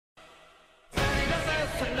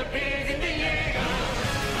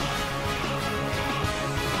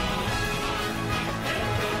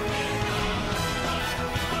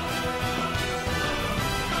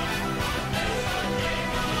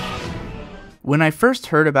When I first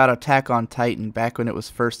heard about Attack on Titan back when it was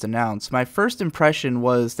first announced, my first impression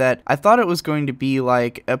was that I thought it was going to be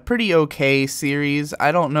like a pretty okay series.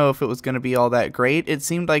 I don't know if it was going to be all that great. It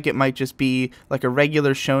seemed like it might just be like a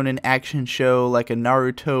regular shonen action show, like a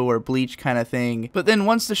Naruto or Bleach kind of thing. But then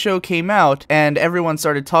once the show came out and everyone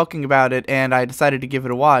started talking about it and I decided to give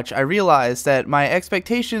it a watch, I realized that my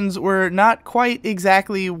expectations were not quite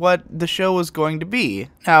exactly what the show was going to be.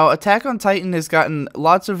 Now, Attack on Titan has gotten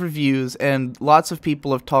lots of reviews and lots of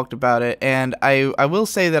people have talked about it, and I will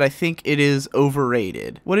say that I think it is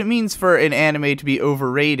overrated. What it means for an anime to be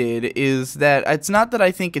overrated is that it's not that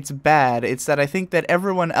I think it's bad, it's that I think that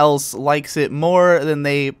everyone else likes it more than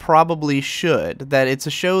they probably should. That it's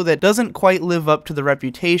a show that doesn't quite live up to the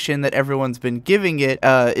reputation that everyone's been giving it.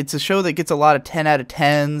 It's a show that gets a lot of 10 out of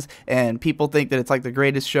 10s, and people think that it's like the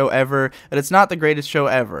greatest show ever, but it's not the greatest show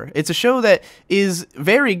ever. It's a show that is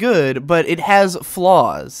very good, but it has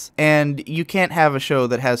flaws, and you can't have a show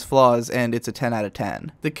that has flaws and it's a 10 out of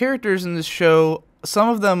 10. The characters in this show, some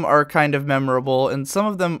of them are kind of memorable and some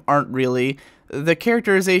of them aren't really. The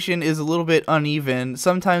characterization is a little bit uneven.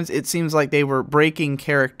 Sometimes it seems like they were breaking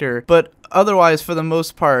character, but otherwise, for the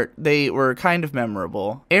most part, they were kind of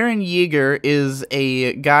memorable. Eren Yeager is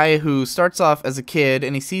a guy who starts off as a kid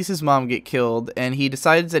and he sees his mom get killed and he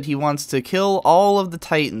decides that he wants to kill all of the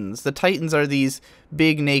Titans. The Titans are these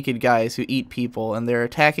big naked guys who eat people and they're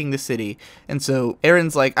attacking the city. And so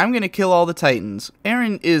Eren's like, I'm gonna kill all the Titans.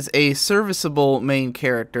 Eren is a serviceable main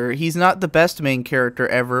character. He's not the best main character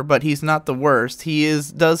ever, but he's not the worst. He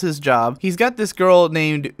does his job. He's got this girl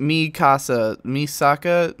named Mikasa.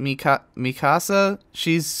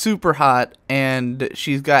 She's super hot and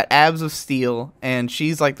she's got abs of steel and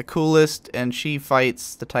she's like the coolest and she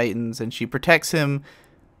fights the Titans and she protects him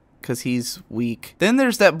because he's weak. Then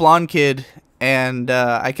there's that blonde kid, and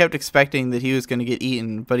I kept expecting that he was going to get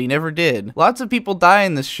eaten, but he never did. Lots of people die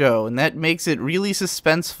in this show, and that makes it really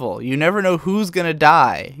suspenseful. You never know who's going to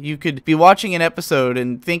die. You could be watching an episode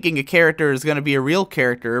and thinking a character is going to be a real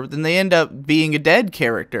character, but then they end up being a dead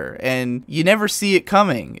character, and you never see it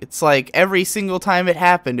coming. It's like every single time it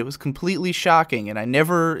happened, it was completely shocking, and I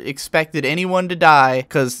never expected anyone to die,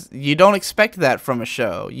 because you don't expect that from a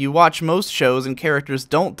show. You watch most shows and characters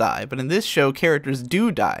don't die, but in this show, characters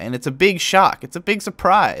do die, and it's a big shock. It's a big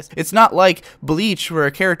surprise. It's not like Bleach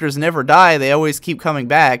where characters never die, they always keep coming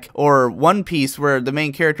back, or One Piece where the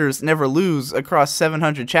main characters never lose across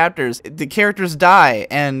 700 chapters. The characters die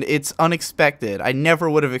and it's unexpected. I never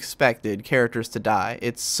would have expected characters to die.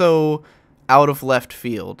 It's so out of left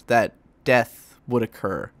field that death would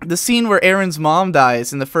occur. The scene where Eren's mom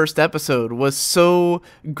dies in the first episode was so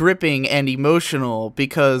gripping and emotional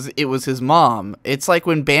because it was his mom. It's like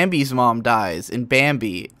when Bambi's mom dies in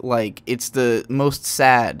Bambi. Like, it's the most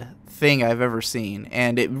sad thing I've ever seen,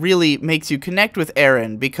 and it really makes you connect with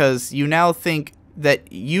Eren because you now think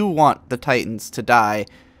that you want the Titans to die,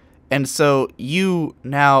 and so you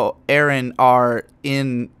now, Eren, are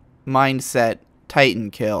in mindset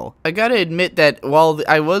Titan kill. I gotta admit that while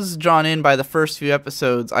I was drawn in by the first few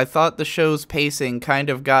episodes, I thought the show's pacing kind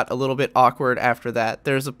of got a little bit awkward after that.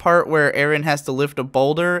 There's a part where Eren has to lift a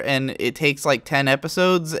boulder and it takes like 10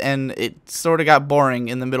 episodes and it sort of got boring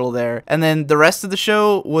in the middle there. And then the rest of the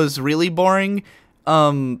show was really boring.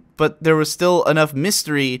 But there was still enough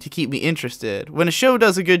mystery to keep me interested. When a show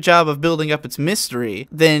does a good job of building up its mystery,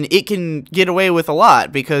 then it can get away with a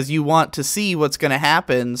lot because you want to see what's going to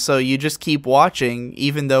happen, so you just keep watching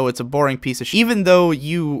even though it's a boring piece of shit. Even though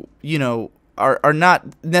you know, are not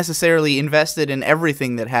necessarily invested in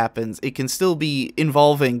everything that happens, it can still be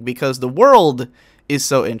involving because the world is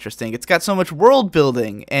so interesting. It's got so much world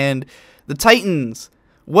building, and the Titans.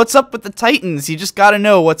 What's up with the Titans? You just gotta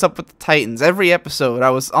know what's up with the Titans. Every episode,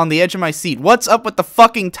 I was on the edge of my seat. What's up with the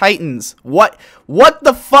fucking Titans? What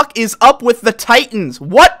the fuck is up with the Titans?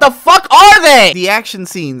 What the fuck are they? The action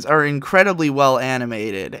scenes are incredibly well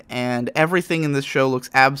animated, and everything in this show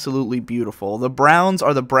looks absolutely beautiful. The browns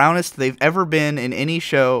are the brownest they've ever been in any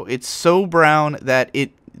show. It's so brown that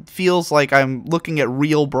it feels like I'm looking at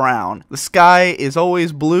real brown. The sky is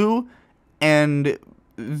always blue, and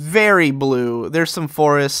very blue. There's some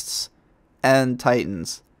forests and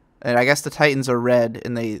Titans, and I guess the Titans are red,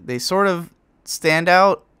 and they sort of stand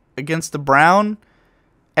out against the brown.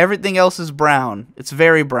 Everything else is brown. It's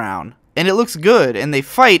very brown, and it looks good, and they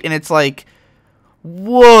fight, and it's like,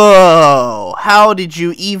 Whoa! How did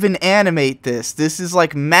you even animate this? This is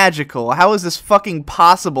like magical. How is this fucking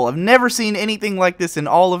possible? I've never seen anything like this in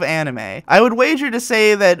all of anime. I would wager to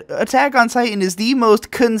say that Attack on Titan is the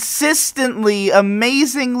most consistently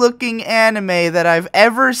amazing looking anime that I've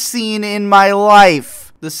ever seen in my life.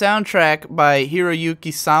 The soundtrack by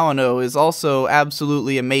Hiroyuki Sawano is also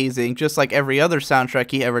absolutely amazing, just like every other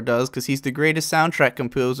soundtrack he ever does, because he's the greatest soundtrack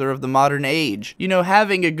composer of the modern age. You know,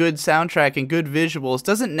 having a good soundtrack and good visuals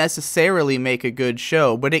doesn't necessarily make a good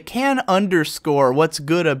show, but it can underscore what's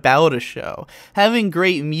good about a show. Having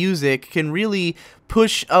great music can really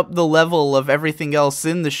push up the level of everything else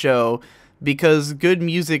in the show, because good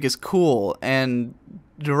music is cool, and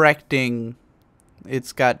directing...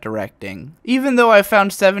 It's got directing. Even though I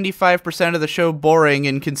found 75% of the show boring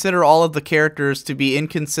and consider all of the characters to be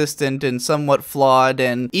inconsistent and somewhat flawed,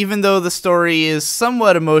 and even though the story is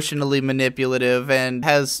somewhat emotionally manipulative and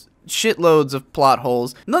has shitloads of plot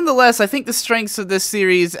holes, nonetheless, I think the strengths of this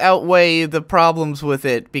series outweigh the problems with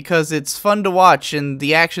it because it's fun to watch and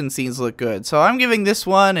the action scenes look good. So I'm giving this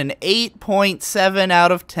one an 8.7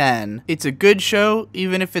 out of 10. It's a good show,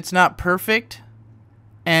 even if it's not perfect,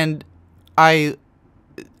 and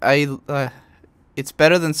it's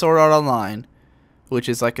better than Sword Art Online, which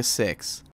is like a 6.